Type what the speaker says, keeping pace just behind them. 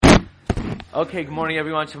Okay, good morning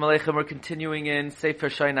everyone. Shalom Aleichem. We're continuing in Seif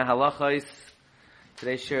Shoneh Halachos.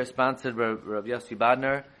 Today's share is sponsored by Rabbi Yossi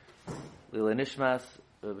Badner, Lila Nishmas,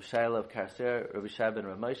 Rabbi Shaila of Karser, Rabbi Shai ben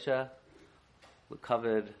Rav Moshe. We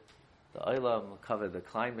covered the Olam, we covered the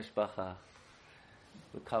Klein Mishpacha,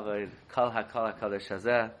 we covered Kol HaKol HaKadosh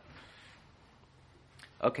Hazeh.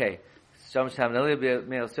 Okay, Shalom Shalom Aleichem,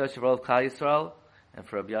 Me'el Seosh of all of Klal Yisrael, and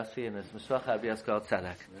for Rabbi Yossi and his Mishpacha, Rabbi Yossi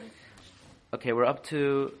Tzedek. Okay, we're up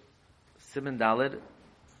to Siman Daled,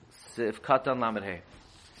 Seif Katan Lamed Hey.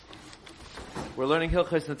 We're learning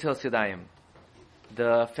Halachos Netilas Yadayim.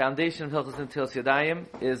 The foundation of Halachos Netilas Yadayim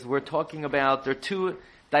is we're talking about, there are two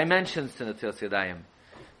dimensions to Netilas Yadayim.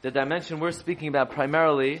 The dimension we're speaking about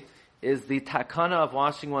primarily is the takana of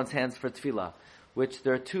washing one's hands for tefillah, which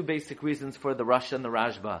there are two basic reasons for the Rosh and the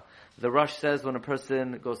Rashba. The Rosh says when a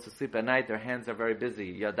person goes to sleep at night, their hands are very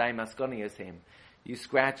busy. Yadayim askoni yashem. You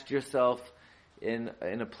scratched yourself in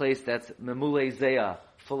a place that's memule zeya,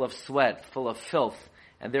 full of sweat, full of filth,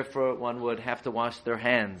 and therefore one would have to wash their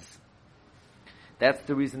hands. That's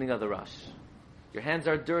the reasoning of the Rosh. Your hands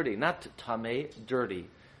are dirty, not tameh, dirty,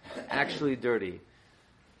 actually dirty.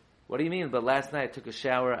 What do you mean? But last night I took a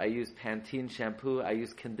shower, I used Pantene shampoo, I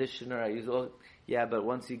used conditioner, I used all. Yeah, but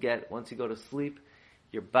once you go to sleep,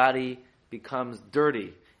 your body becomes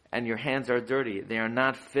dirty, and your hands are dirty. They are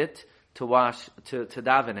not fit to wash, to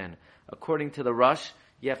daven in. According to the Rosh,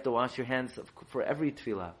 you have to wash your hands for every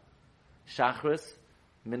tefillah. Shachris,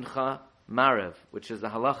 Mincha, Marev, which is the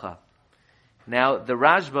halacha. Now, the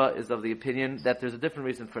Rashba is of the opinion that there's a different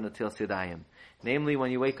reason for Netilas Yadayim. Namely,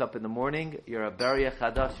 when you wake up in the morning, you're a Beria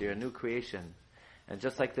Chadash, you're a new creation. And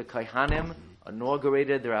just like the Kohanim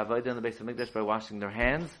inaugurated their Avodah in the Beis HaMikdash by washing their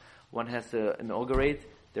hands, one has to inaugurate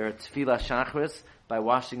their Tefillah Shachris by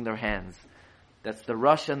washing their hands. That's the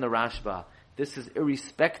Rosh and the Rashba. This is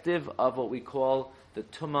irrespective of what we call the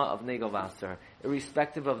Tumah of Negel Vaser,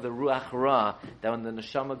 irrespective of the Ruach Ra, that when the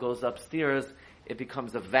Neshama goes upstairs, it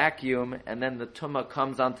becomes a vacuum, and then the Tumah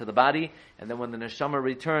comes onto the body, and then when the Neshama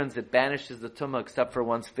returns, it banishes the Tumah except for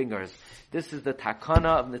one's fingers. This is the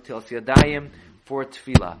Takana of Netilas Yadayim for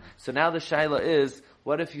Tefillah. So now the Shaila is,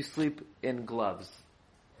 what if you sleep in gloves?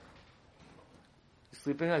 You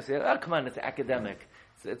sleep in gloves? You say, oh, come on, it's academic.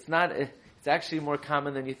 It's not. It's actually more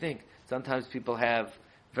common than you think. Sometimes people have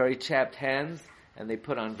very chapped hands, and they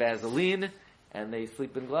put on Vaseline, and they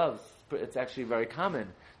sleep in gloves. It's actually very common.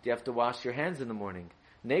 Do you have to wash your hands in the morning?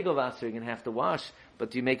 Negel Vaser you're going to have to wash,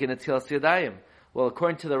 but do you make it Netilas Yadayim? Well,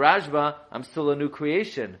 according to the Rashba, I'm still a new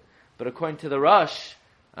creation. But according to the Rosh,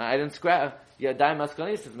 I didn't scratch. Yadayim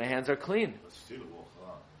askoni says my hands are clean.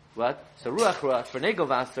 What? So Ruach Ra, for Negel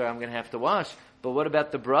Vaser, I'm going to have to wash. But what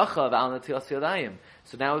about the bracha of Al Netilas Yadayim?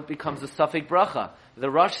 So now it becomes a suffix bracha. The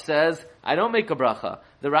Rosh says, I don't make a bracha.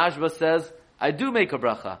 The Rashba says, I do make a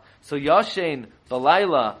bracha. So Yashen,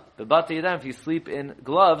 Balayla, Bebata Yadayim, if you sleep in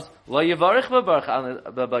gloves, Lo Yavarich Babarch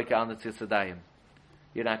Al Netilas Yadayim.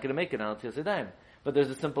 You're not going to make it Al Netilas Yadayim. But there's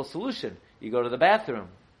a simple solution. You go to the bathroom.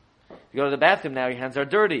 You go to the bathroom now, your hands are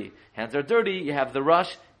dirty. Hands are dirty, you have the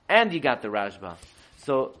Rosh, and you got the Rashba.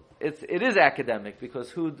 So it is academic,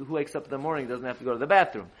 because who wakes up in the morning doesn't have to go to the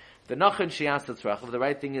bathroom. The nachon sheyas tzrachav, the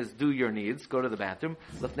right thing is do your needs, go to the bathroom,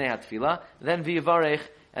 lefnei hatfila, then v'yivarech,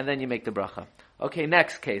 and then you make the bracha. Okay,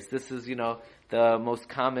 next case. This is, the most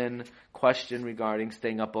common question regarding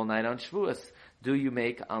staying up all night on Shavuos. Do you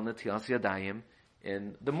make al netilas yadayim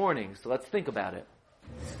in the morning? So let's think about it.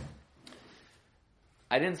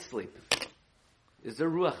 I didn't sleep. Is there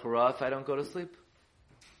ruach ra if I don't go to sleep?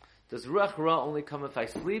 Does Ruach Ra only come if I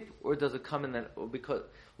sleep, or does it come in that? Because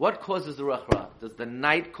what causes the Ruach Ra? Does the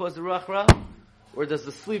night cause the Ruach Ra, or does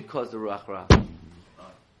the sleep cause the Ruach Ra?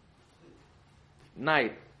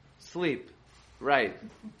 Night, sleep, right?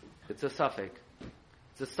 It's a suffix.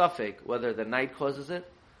 It's a suffix whether the night causes it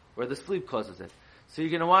or the sleep causes it. So you're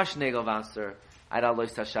going to wash Negel Vaser Ad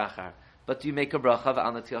Alois Tashachar, but do you make a bracha of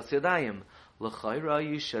Al Netilas Yadayim? L'chayra,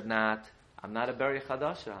 you should not. I'm not a Beri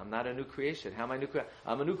Chadasha. I'm not a new creation. How am I new creation?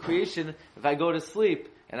 I'm a new creation if I go to sleep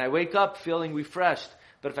and I wake up feeling refreshed.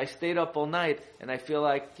 But if I stayed up all night and I feel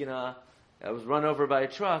like, I was run over by a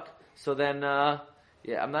truck, so then,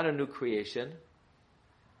 I'm not a new creation.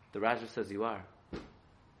 The Rajah says you are.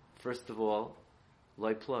 First of all,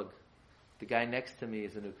 loy plug. The guy next to me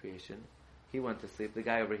is a new creation. He went to sleep. The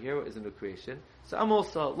guy over here is a new creation. So I'm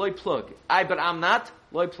also loy plug. But I'm not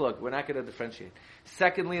loy plug. We're not going to differentiate.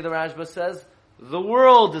 Secondly, the Rashba says the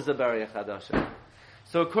world is a Beri Chadasha.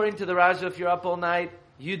 So according to the Rashba, if you're up all night,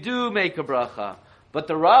 you do make a bracha. But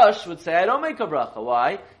the Rosh would say, I don't make a bracha.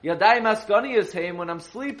 Why? Yadayim askoni is him when I'm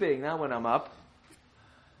sleeping, not when I'm up.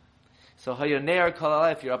 So hayoneir kol,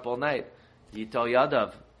 if you're up all night, Yitol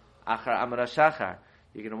Yadav, achar amar hashachar.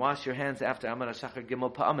 You're going to wash your hands after amar hashachar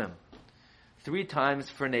gimel pa'amim. 3 times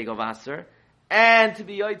for negel vaser, and to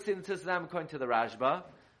be yotzin tzisnam according to the Rashba,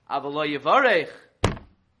 avalo yivarech. But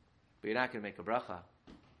you're not going to make a bracha.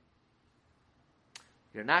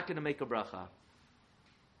 You're not going to make a bracha.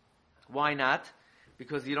 Why not?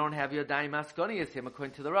 Because you don't have Yadayim Askoni as him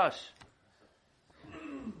according to the Rosh.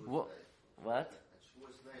 What?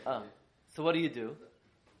 So what do you do?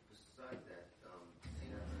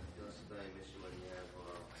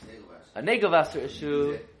 A Negavaser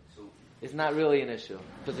issue is not really an issue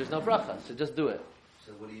because there's no bracha. So just do it.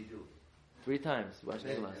 So what do you do? 3 times. Wash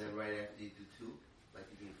Negavaser. And then right after you do 2, like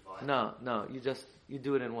you do 5. No. You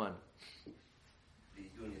do it in one. You're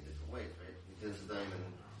doing it different ways, right? Because the diamond.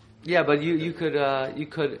 Yeah, but you could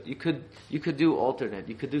do alternate.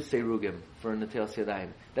 You could do seirugim for Netilas Yadayim.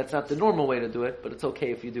 That's not the normal way to do it, but it's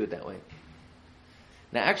okay if you do it that way.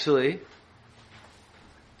 Now, actually,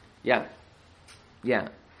 yeah.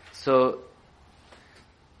 So,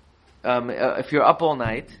 if you're up all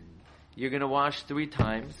night, you're going to wash 3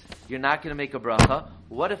 times. You're not going to make a bracha.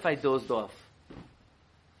 What if I dozed off?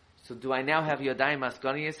 So do I now have Yadayim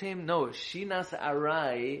Askani as him? No, Shinas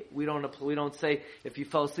Arai, we don't say if you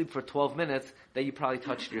fell asleep for 12 minutes that you probably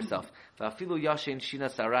touched yourself. Va'afilu Yashin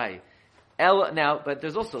Shinas Arai. Now, but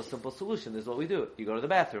there's also a simple solution. This is what we do. You go to the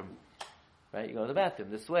bathroom. Right? You go to the bathroom.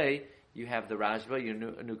 This way, you have the Rashba, your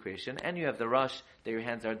new creation, and you have the Rush that your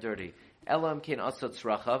hands are dirty. Elam Kain Asot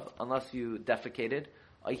Srachav, unless you defecated,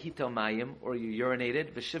 Ayhito Mayim, or you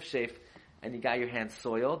urinated, V'shif Sheif, and you got your hands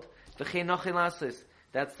soiled. V'chein Nochin Lasis.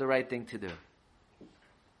 That's the right thing to do.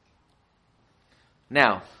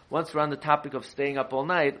 Now, once we're on the topic of staying up all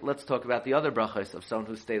night, let's talk about the other brachos of someone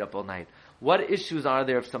who stayed up all night. What issues are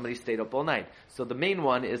there if somebody stayed up all night? So the main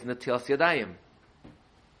one is Netilas Yadayim.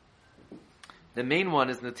 The main one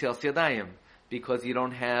is Netilas Yadayim, because you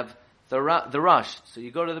don't have the rush. So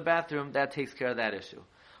you go to the bathroom, that takes care of that issue.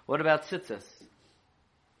 What about tzitzis?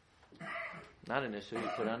 Not an issue. You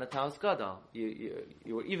put on a talis gadol.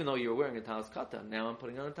 Even though you were wearing a talis katan, now I'm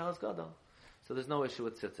putting on a talis gadol. So there's no issue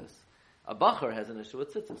with tzitzis. A bacher has an issue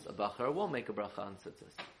with tzitzis. A bacher will make a bracha on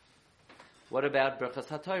tzitzis. What about brachas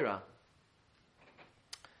haTorah?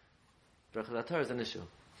 Brachas haTorah is an issue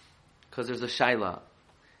because there's a shaila.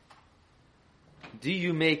 Do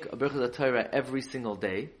you make a brachas haTorah every single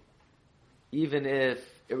day, even if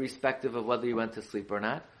irrespective of whether you went to sleep or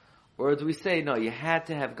not, or do we say no? You had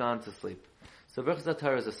to have gone to sleep. So brachas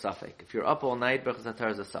haTorah is a suffix. If you're up all night, brachas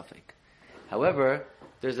haTorah is a suffix. However,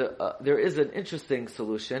 there is an interesting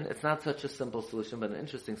solution. It's not such a simple solution, but an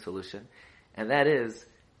interesting solution, and that is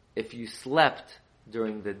if you slept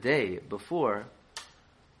during the day before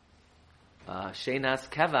Sheinas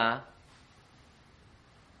Keva,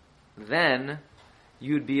 then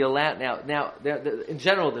you'd be allowed. Now, in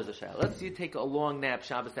general, there's a shayla. Let's say you take a long nap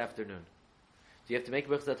Shabbos afternoon. Do you have to make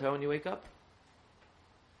brachas haTorah when you wake up?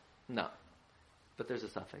 No. But there's a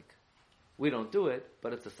suffix. We don't do it,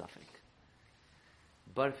 but it's a suffix.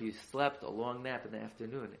 But if you slept a long nap in the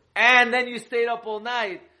afternoon, and then you stayed up all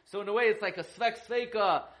night, so in a way it's like a svek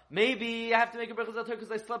sveika. Maybe I have to make a brachas haTorah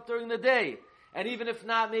because I slept during the day. And even if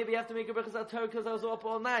not, maybe I have to make a brachas haTorah because I was up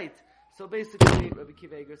all night. So basically, Rabbi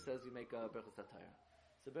Kiva Eger says you make a brachas haTorah.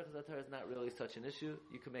 So brachas haTorah is not really such an issue.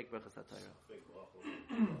 You can make brachas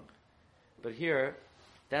haTorah. But here,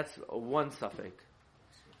 that's one suffix.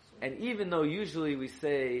 And even though usually we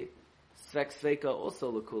say svek sveika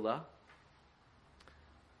also lakula,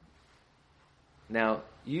 now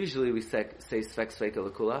usually we say svek sveika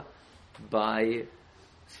lakula, by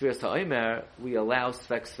Sfiras HaOmer we allow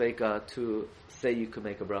svek sveika to say you can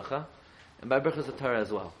make a bracha, and by brachas haTorah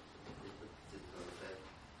as well.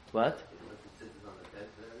 What?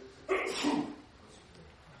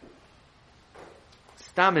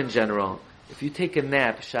 Stam in general, if you take a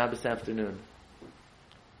nap Shabbos afternoon,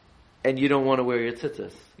 and you don't want to wear your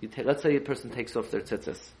tzitzis. Let's say a person takes off their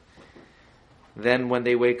tzitzis. Then when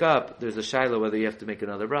they wake up, there's a shaila whether you have to make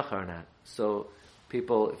another bracha or not. So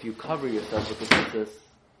people, if you cover yourself with the tzitzis,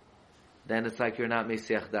 then it's like you're not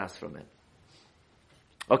mesiach das from it.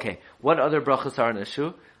 Okay, what other brachas are an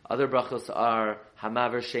issue? Other brachas are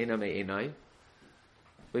hamaver sheina me'enoi.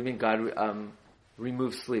 We mean God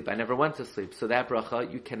removes sleep. I never went to sleep. So that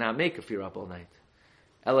bracha you cannot make if you're up all night.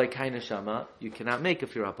 Elokai neshama, you cannot make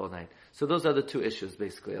if you're up all night. So those are the two issues,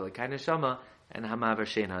 basically. Elokai neshama and hamaver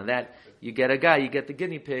sheina. And that, you get the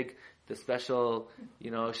guinea pig, the special,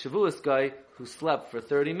 Shavuos guy, who slept for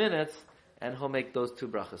 30 minutes, and he'll make those 2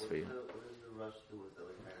 brachas for you. What does the rush do with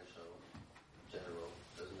Elokai neshama? General,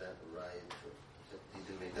 doesn't that arise? He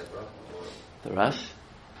didn't make that bracha? Or The rush?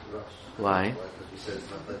 The rush. Why? Because we said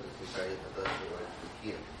it's not like the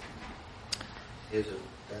Kiyam.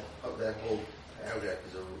 that whole paragraph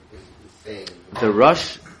is saying. The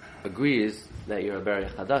Rosh agrees that you're a Beri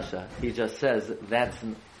Chadasha. He just says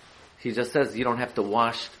you don't have to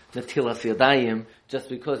wash Netilas Yadayim just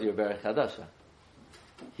because you're a Beri Chadasha.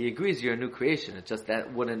 He agrees you're a new creation. It's just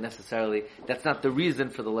that wouldn't necessarily, that's not the reason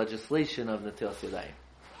for the legislation of Netilas Yadayim.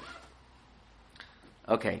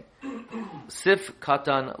 Okay. Sif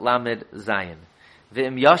Katan Lamed Zayin.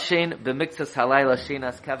 V'im Yashin b'miktzas halayla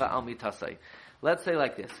shenas keva al mitasai. Let's say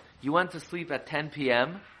like this. You went to sleep at 10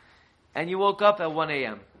 p.m. and you woke up at 1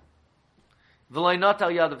 a.m. V'loy not al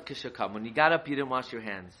yadav kishakam. When you got up, you didn't wash your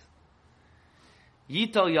hands.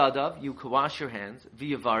 Yital yadav, you could wash your hands,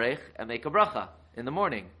 v'yavarech, and make a bracha in the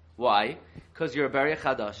morning. Why? Because you're a Beri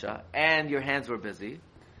Chadasha, and your hands were busy.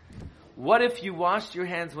 What if you washed your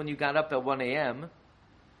hands when you got up at 1 a.m.?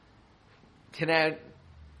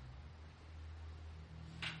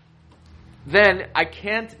 Then I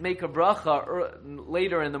can't make a bracha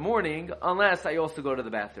later in the morning unless I also go to the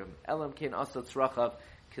bathroom. Elam kein asat tzrachav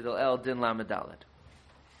kidal el din lamedalet.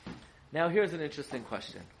 Now here's an interesting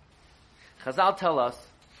question. Chazal tell us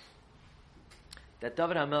that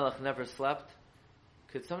David HaMelech never slept.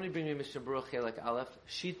 Could somebody bring me Mishnah Berurah Chelek Aleph?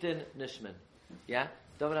 Shitin Nishman. Yeah?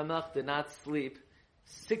 David HaMelech did not sleep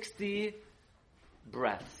 60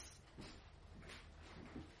 breaths.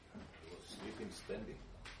 He was sleeping standing.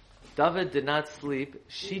 David did not sleep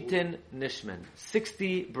Shitin Nishman.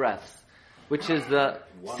 60 breaths. Which is the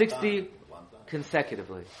 60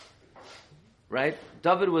 consecutively. Right?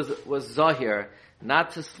 David was Zahir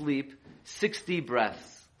not to sleep 60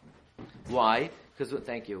 breaths. Why? Because,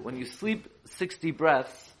 thank you, when you sleep 60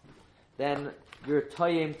 breaths, then you're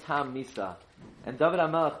Toyem Tam Misa. And David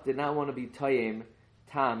HaMelech did not want to be Toyem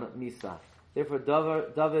Tam Misa. Therefore,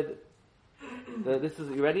 David,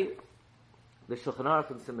 you ready? The Shulchan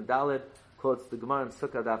Aruch in Siman Daled quotes the Gemara in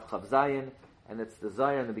Sukkah Daf Chav Zayin, and it's the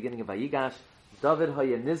Zayar in the beginning of Vayigash. David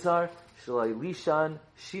Haya Nizar Shalai Lishan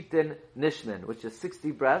Shitin Nishman, which is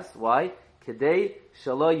 60 breaths. Why? Kedei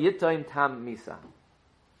Shalai Yitoim Tam Misa.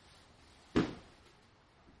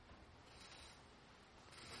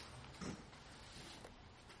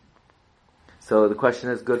 So the question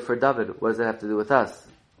is, good for David. What does it have to do with us?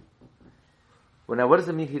 Well, now, what does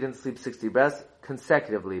it mean he didn't sleep 60 breaths?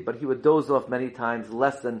 Consecutively. But he would doze off many times,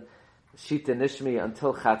 less than Shita Nishmi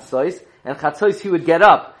until Chatzos. And Chatzos he would get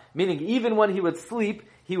up. Meaning, even when he would sleep,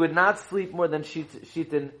 he would not sleep more than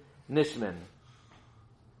Shita Nishman.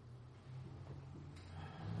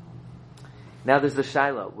 Now there's the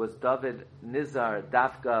Shaila. Was David Nizar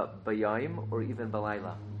Dafka Bayayim or even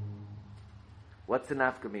Balayla? What's the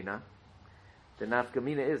Nafkamina? The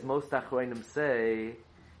Nafkamina is, most Achroinim say,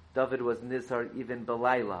 David was Nizar even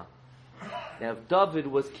Balayla. Now, if David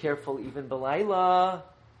was careful even Balayla,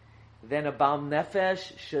 then a Baal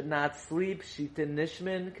Nefesh should not sleep Shitin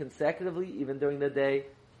Nishman consecutively, even during the day.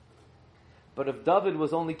 But if David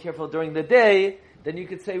was only careful during the day, then you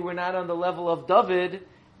could say we're not on the level of David,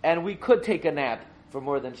 and we could take a nap for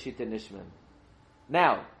more than Shitin Nishman.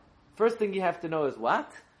 Now, first thing you have to know is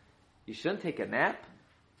what? You shouldn't take a nap?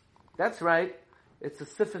 That's right. It's a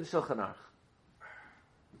Sif in Shulchan Aruch.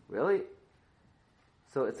 Really?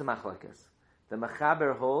 So it's a machlekes. The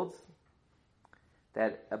Mechaber holds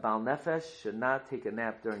that a Baal Nefesh should not take a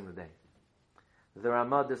nap during the day. The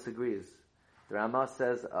Ramah disagrees. The Ramah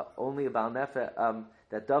says only a Baal Nefesh,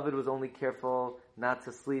 that David was only careful not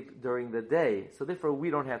to sleep during the day. So therefore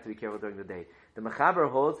we don't have to be careful during the day. The Mechaber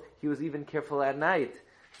holds he was even careful at night.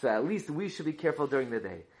 So at least we should be careful during the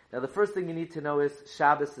day. Now the first thing you need to know is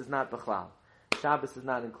Shabbos is not Bechlal. Shabbos is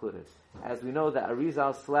not included. As we know that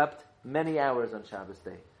Arizal slept many hours on Shabbos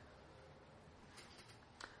day.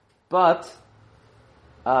 But,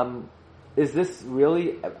 is this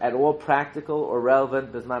really at all practical or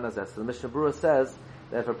relevant? Bisman hazeh. So the Mishnah Berurah says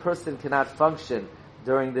that if a person cannot function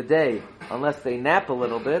during the day unless they nap a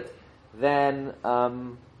little bit, then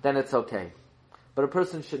it's okay. But a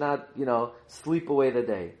person should not, sleep away the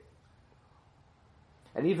day.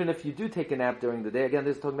 And even if you do take a nap during the day, again,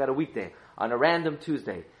 this is talking about a weekday, on a random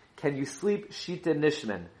Tuesday, can you sleep Shita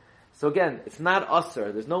Nishman? So again, it's not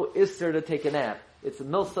Usr. There's no Isser to take a nap. It's a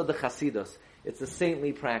Milsa de Chasidus. It's a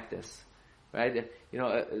saintly practice, right?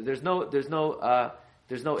 There's no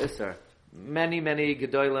Isser. Many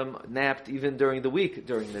Gedolim napped even during the week,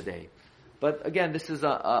 during the day. But again, this is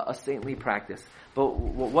a saintly practice. But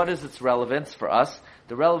what is its relevance for us?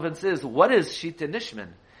 The relevance is, what is Shita Nishman?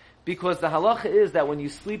 Because the halacha is that when you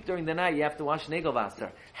sleep during the night, you have to wash Negel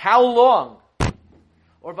Vaser. How long?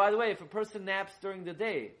 Or by the way, if a person naps during the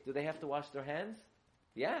day, do they have to wash their hands?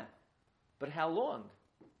 Yeah. But how long?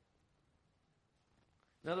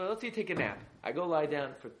 In other words, let's say you take a nap. I go lie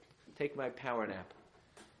down for take my power nap.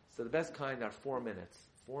 So the best kind are 4 minutes.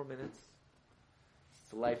 4 minutes,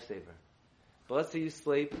 it's a lifesaver. But let's say you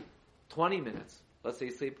sleep 20 minutes. Let's say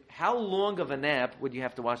you sleep. How long of a nap would you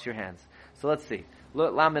have to wash your hands? So let's see.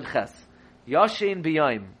 Lamed Ches. Yashin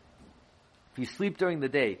b'yayim. If you sleep during the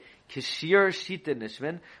day, Kishir Shita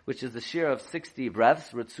Nishmin, which is the shear of 60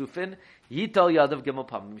 breaths, Ritzufin, Yital Yadav Gimel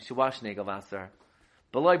Pam. You should wash Negel Vasar.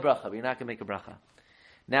 Beloy bracha, but you're not going to make a bracha.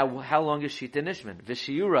 Now, how long is Shita Nishmin?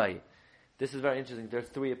 Vishiyurai. This is very interesting. There are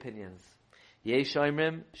 3 opinions. Yesh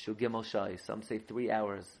Oimrim, Shu Gimel Shai. Some say 3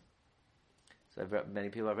 hours. So many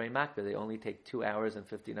people are very makbid. They only take 2 hours and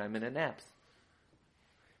 59-minute naps.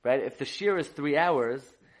 Right? If the shear is 3 hours,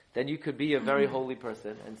 then you could be a very holy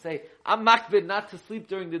person and say, I'm makbid not to sleep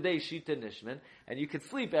during the day, Shita Nishman, and you could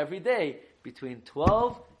sleep every day between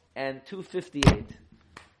 12 and 2:58.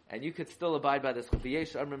 And you could still abide by this. Some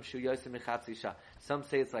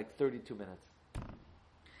say it's like 32 minutes.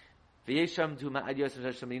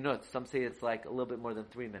 Some say it's like a little bit more than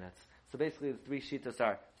 3 minutes. So basically the 3 shitas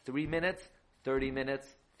are 3 minutes, 30 minutes,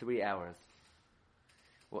 3 hours.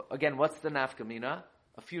 Well, again, what's the nafkamina?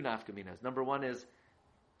 A few nafkaminas. Number one is,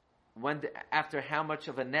 after how much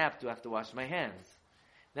of a nap do I have to wash my hands?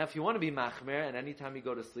 Now, if you want to be machmer, and anytime you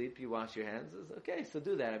go to sleep, you wash your hands, it's okay, so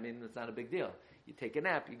do that. I mean, it's not a big deal. You take a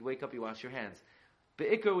nap, you wake up, you wash your hands.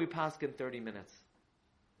 Be'ikr, we pass in 30 minutes.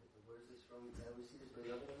 Where is this from? We see this by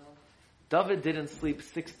David now? David didn't sleep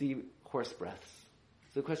 60 horse breaths.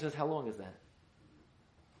 So the question is, how long is that?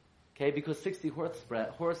 Okay, because 60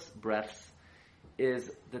 horse breaths is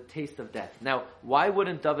the taste of death. Now, why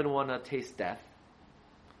wouldn't David want to taste death?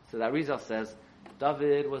 So that Rizal says,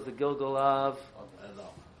 David was the Gilgal of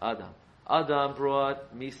Adam. Adam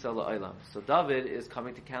brought Misa la'olam. So David is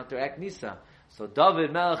coming to counteract Misa. So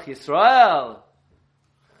David Melech Yisrael,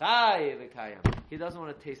 Chai v'kayam. He doesn't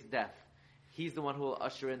want to taste death. He's the one who will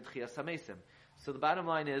usher in Tchias HaMesim. So the bottom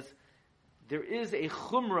line is, there is a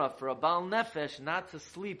chumrah for a Baal Nefesh not to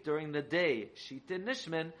sleep during the day. Shita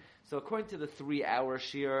Nishman. So according to the 3-hour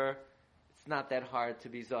shear, it's not that hard to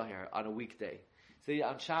be Zahir on a weekday. So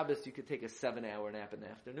on Shabbos, you could take a 7-hour nap in the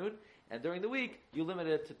afternoon, and during the week, you limit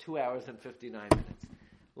it to 2 hours and 59 minutes.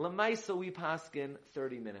 Lamaisa, we paskin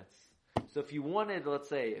 30 minutes. So if you wanted, let's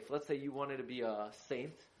say you wanted to be a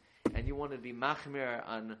saint, and you wanted to be machmir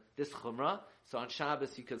on this chumrah, so on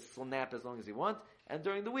Shabbos you could nap as long as you want, and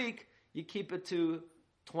during the week, you keep it to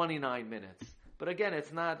 29 minutes. But again,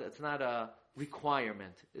 it's not a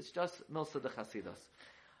requirement. It's just milsa de chasidus.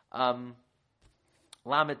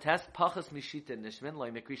 Lamed test pachas mishita nishmin loy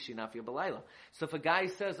mekrishi nafia belayla. So if a guy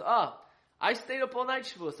says, I stayed up all night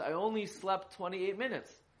Shavuos, I only slept 28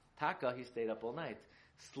 minutes. Taka, he stayed up all night.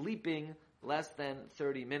 Sleeping less than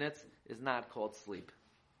 30 minutes is not called sleep.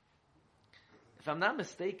 If I'm not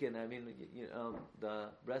mistaken, I mean, the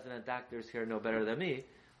resident doctors here know better than me,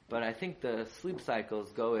 but I think the sleep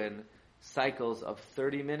cycles go in cycles of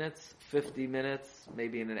 30 minutes, 50 minutes,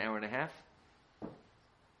 maybe in an hour and a half.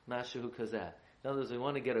 Mashahu kazeh. In other words, we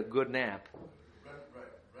want to get a good nap. REM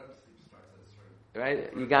sleep starts at a certain...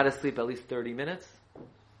 Right? You got to sleep at least 30 minutes.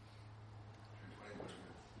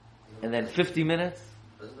 And then 50 minutes.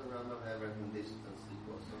 Doesn't the Rambam have recommendations on sleep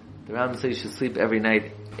also? The Rambam says you should sleep every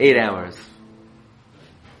night 8 hours.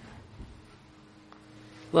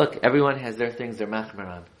 Look, everyone has their things they're machmer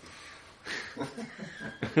on.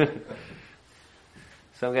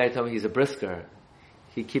 Some guy told me he's a brisker.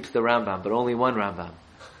 He keeps the Rambam, but only one Rambam.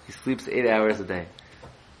 He sleeps 8 hours a day.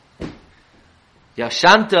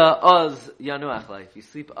 Yashanta oz yanuach life. You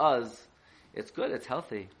sleep oz, it's good, it's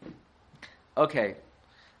healthy. Okay.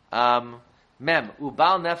 Mem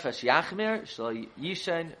ubal nefesh yachmir shel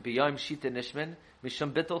yishen b'yom shita nishmin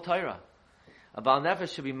mishum bittul Torah. A bal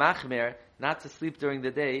nefesh should be machmir not to sleep during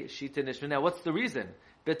the day shita nishmin. Now, what's the reason?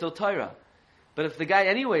 Bittul Torah. But if the guy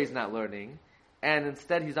anyway is not learning, and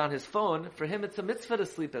instead he's on his phone, for him it's a mitzvah to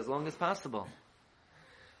sleep as long as possible.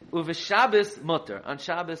 Uve Shabbos mutter. On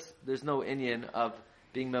Shabbos, there's no inyan of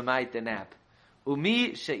being mamayit the nap.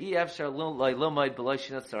 Umi she'i efshar lo'lomayd b'lo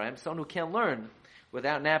shinat sarayim. Someone who can't learn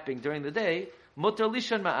without napping during the day, mutter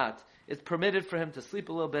lishon ma'at. It's permitted for him to sleep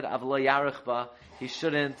a little bit. Av lo yarech ba. He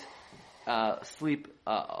shouldn't sleep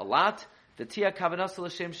a lot. The tia kavanasa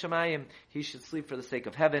l'shem shamayim. He should sleep for the sake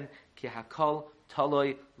of heaven. Ki hakol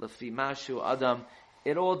taloy lefi mashu adam.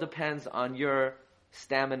 It all depends on your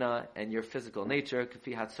stamina and your physical nature.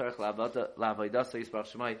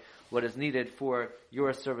 What is needed for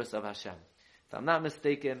your service of Hashem. If I'm not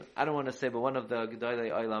mistaken, I don't want to say, but one of the Gedolei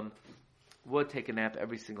Olam would take a nap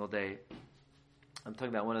every single day. I'm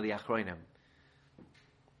talking about one of the Achronim.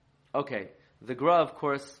 Okay, the Gra, of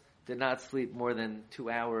course, did not sleep more than 2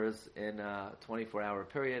 hours in a 24-hour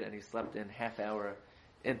period, and he slept in half-hour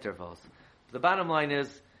intervals. The bottom line is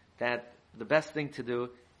that the best thing to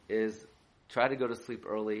do is try to go to sleep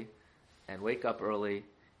early and wake up early,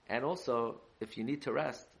 and also, if you need to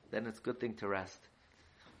rest, then it's a good thing to rest.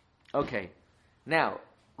 Okay, now,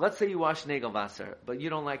 let's say you wash Nagelwasser, but you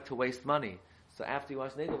don't like to waste money. So after you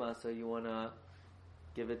wash Nagelwasser, you want to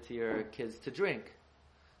give it to your kids to drink.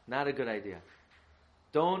 Not a good idea.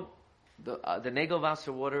 The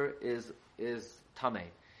Nagelwasser water is tameh.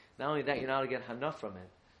 Not only that, you're not going to get hana from it.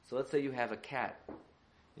 So let's say you have a cat,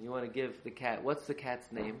 and you want to give the cat, what's the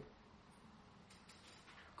cat's name?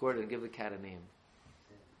 Gordon, give the cat a name.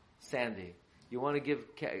 Sandy. You want to give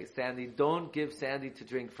Sandy, don't give Sandy to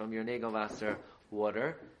drink from your Nagelwasser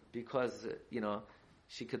water, because,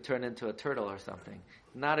 she could turn into a turtle or something.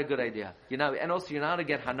 Not a good idea. And also you're not to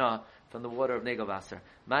get hana from the water of Nagelwasser.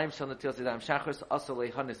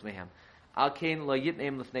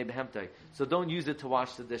 So don't use it to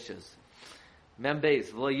wash the dishes.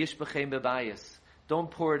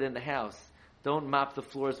 Don't pour it in the house. Don't mop the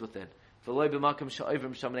floors with it.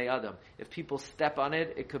 If people step on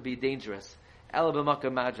it, it could be dangerous.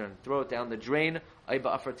 Throw it down the drain,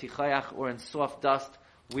 or in soft dust,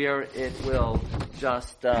 where it will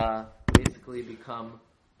just basically become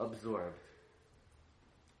absorbed.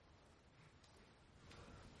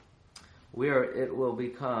 Where it will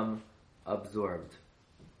become absorbed.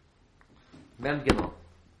 Mem Gimel.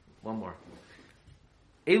 One more.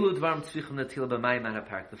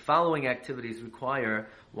 The following activities require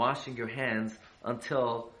washing your hands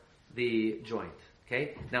until the joint.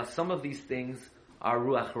 Okay? Now, some of these things are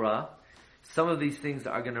ruach ra. Some of these things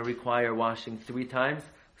are going to require washing 3 times.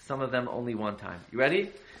 Some of them only 1 time. You ready?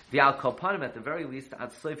 V'al kol panim, at the very least,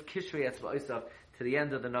 ad soif kishrei etzva'osav, to the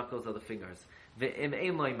end of the knuckles of the fingers. V'im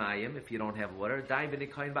ein loy mayim, if you don't have water, dai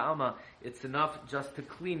v'nikayin ba'alma, it's enough just to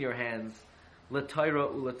clean your hands, l'toira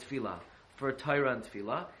u'letfila, for toira and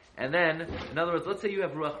tefila. And then, in other words, let's say you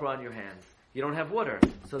have ruach ra on your hands. You don't have water.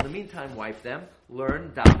 So in the meantime, wipe them,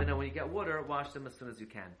 learn, daven, and when you get water, wash them as soon as you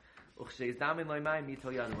can. When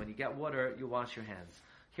you get water, you wash your hands.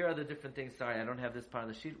 Here are the different things. Sorry, I don't have this part of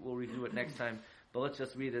the sheet. We'll review it next time. But let's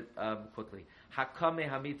just read it quickly. Hakame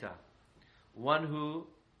hamita. One who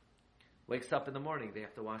wakes up in the morning, they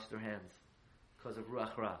have to wash their hands because of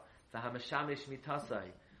ruach ra. V'hameshamesh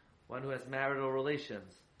mitasai. One who has marital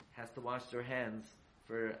relations has to wash their hands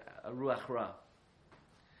for a ruach ra.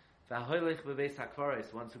 V'hahoylech bebeis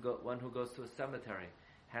hakvaros. One who goes to a cemetery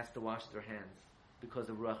has to wash their hands because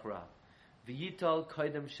of ruach ra. V'yitol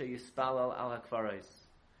koydem sheyispalal al hakvaros.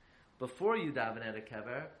 Before you daven at a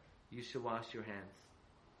kever, you should wash your hands.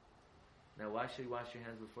 Now, why should you wash your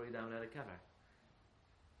hands before you daven at a kever?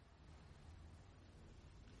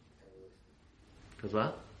 Because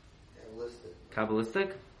what?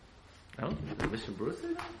 Kabbalistic. No? The Mishnah Berurah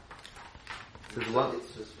say that? Says what?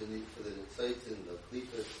 It's just for the insights and the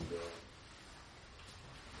klippas.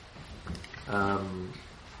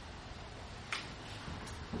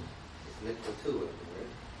 It's mikvah too,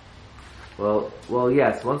 right? Well,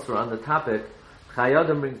 yes. Once we're on the topic,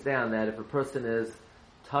 Chayyadim brings down that if a person is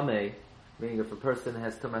tameh, meaning if a person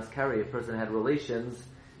has tamas kari, a person had relations,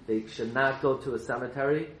 they should not go to a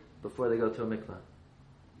cemetery before they go to a mikvah.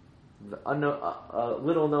 A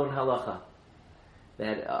little known halacha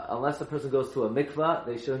that unless a person goes to a mikvah,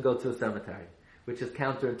 they shouldn't go to a cemetery, which is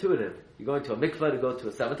counterintuitive. You're going to a mikvah to go to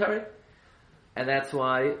a cemetery, and that's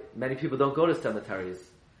why many people don't go to cemeteries.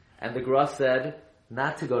 And the Gra said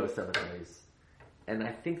not to go to cemeteries. And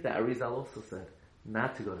I think that Arizal also said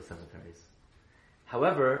not to go to cemeteries.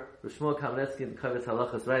 However, Rav Shmuel Kamenetsky in the Kovetz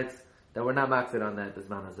Halachos writes that we're not makzid on that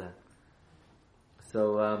bisman hazeh.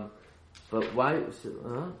 So, but why? I was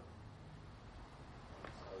going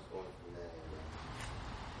from that.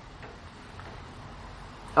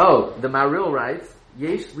 Oh, the Maril writes,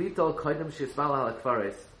 Yesh litol koydem shisval al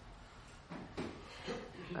akfares.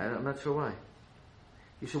 I'm not sure why.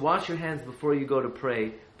 You should wash your hands before you go to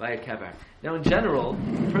pray by a kever. Now, in general,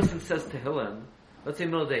 a person says Tehillim. Let's say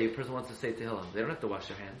middle of the day, a person wants to say Tehillim. They don't have to wash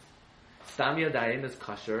their hands. Stam Yadayim is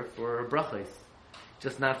kosher for brachos,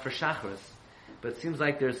 just not for shachris. But it seems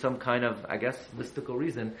like there's some kind of, I guess, mystical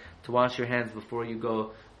reason to wash your hands before you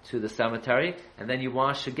go to the cemetery, and then you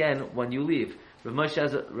wash again when you leave. Rav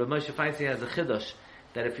Moshe Feinstein has a chiddush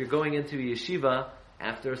that if you're going into a yeshiva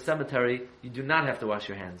after a cemetery, you do not have to wash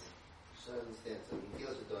your hands. So I understand. So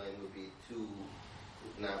Netilas would be too,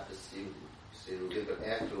 not to see, but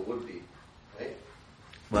after would be, right?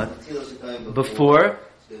 What? Before?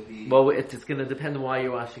 Well, it's going to depend on why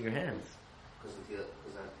you're washing your hands. Because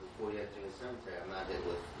before you enter the cemetery, I'm not hit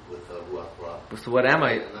with ruach ra. So what am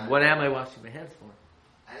I? What am I washing my hands for?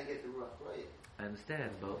 I didn't get the rough right. I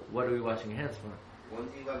understand, but what are we washing your hands for? When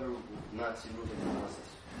do you ever not see Ruben unless it's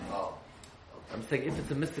okay. I'm saying if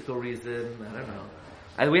it's a mystical reason, I don't know.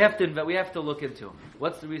 And we have to look into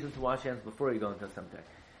what's the reason to wash hands before you go into a cemetery.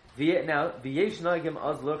 Now,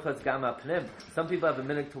 some people have a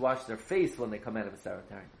minute to wash their face when they come out of a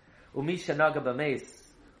cemetery.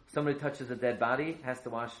 Somebody touches a dead body, has to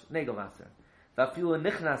wash negel vaser.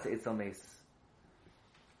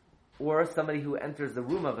 Or somebody who enters the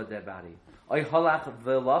room of a dead body. Or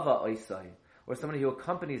somebody who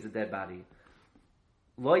accompanies a dead body.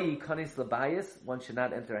 One should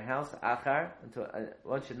not enter a house.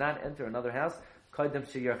 One should not enter another house.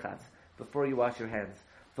 Before you wash your hands.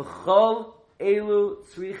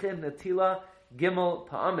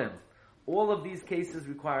 All of these cases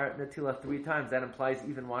require netila 3 times. That implies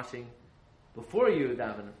even washing before you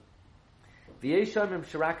daven.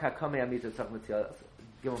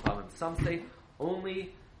 Some say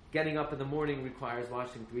only getting up in the morning requires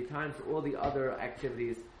washing 3 times. All the other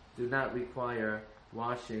activities do not require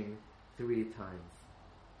washing 3 times.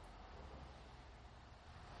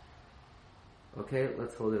 Okay,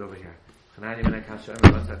 let's hold it over here.